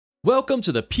Welcome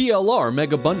to the PLR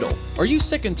Mega Bundle. Are you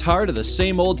sick and tired of the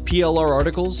same old PLR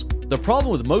articles? The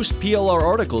problem with most PLR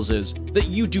articles is that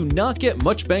you do not get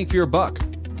much bang for your buck.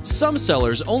 Some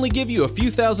sellers only give you a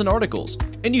few thousand articles,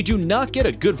 and you do not get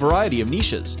a good variety of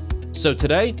niches. So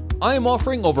today, I am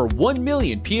offering over 1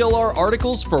 million PLR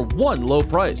articles for one low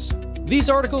price. These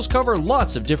articles cover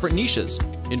lots of different niches.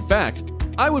 In fact,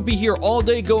 I would be here all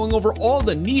day going over all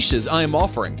the niches I am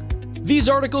offering. These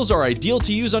articles are ideal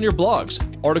to use on your blogs,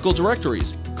 article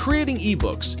directories, creating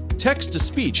ebooks,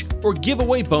 text-to-speech, or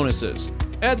giveaway bonuses.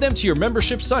 Add them to your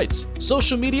membership sites,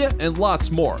 social media, and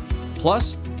lots more.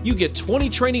 Plus, you get 20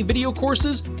 training video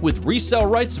courses with resale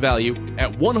rights value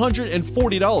at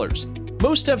 $140.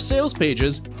 Most have sales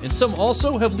pages, and some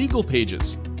also have legal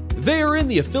pages. They are in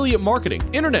the affiliate marketing,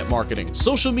 internet marketing,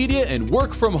 social media, and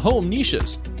work-from-home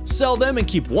niches. Sell them and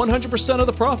keep 100% of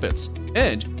the profits.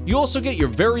 And you also get your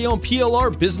very own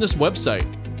PLR business website.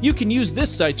 You can use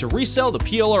this site to resell the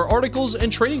PLR articles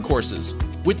and training courses.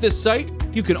 With this site,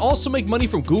 you can also make money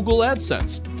from Google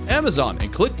AdSense, Amazon,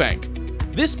 and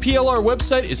ClickBank. This PLR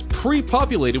website is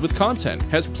pre-populated with content,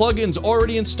 has plugins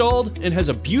already installed, and has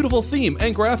a beautiful theme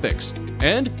and graphics.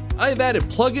 And I've added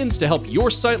plugins to help your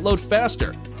site load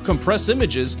faster, compress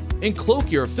images, and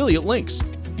cloak your affiliate links.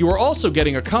 You are also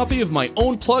getting a copy of my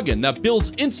own plugin that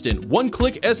builds instant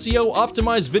one-click SEO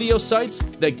optimized video sites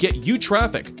that get you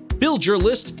traffic, build your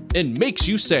list, and makes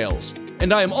you sales.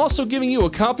 And I am also giving you a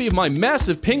copy of my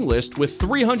massive ping list with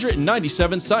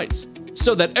 397 sites,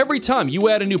 so that every time you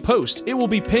add a new post, it will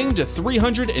be pinged to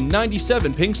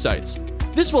 397 ping sites.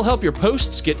 This will help your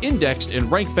posts get indexed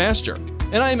and rank faster.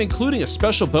 And I am including a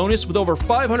special bonus with over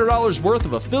 $500 worth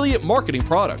of affiliate marketing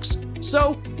products.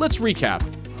 So let's recap.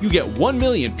 You get 1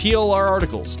 million PLR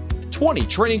articles, 20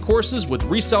 training courses with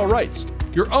resale rights,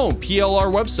 your own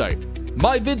PLR website,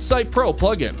 my VidSite Pro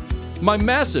plugin, my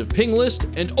massive ping list,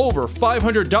 and over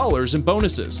 $500 in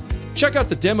bonuses. Check out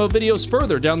the demo videos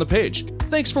further down the page.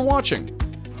 Thanks for watching.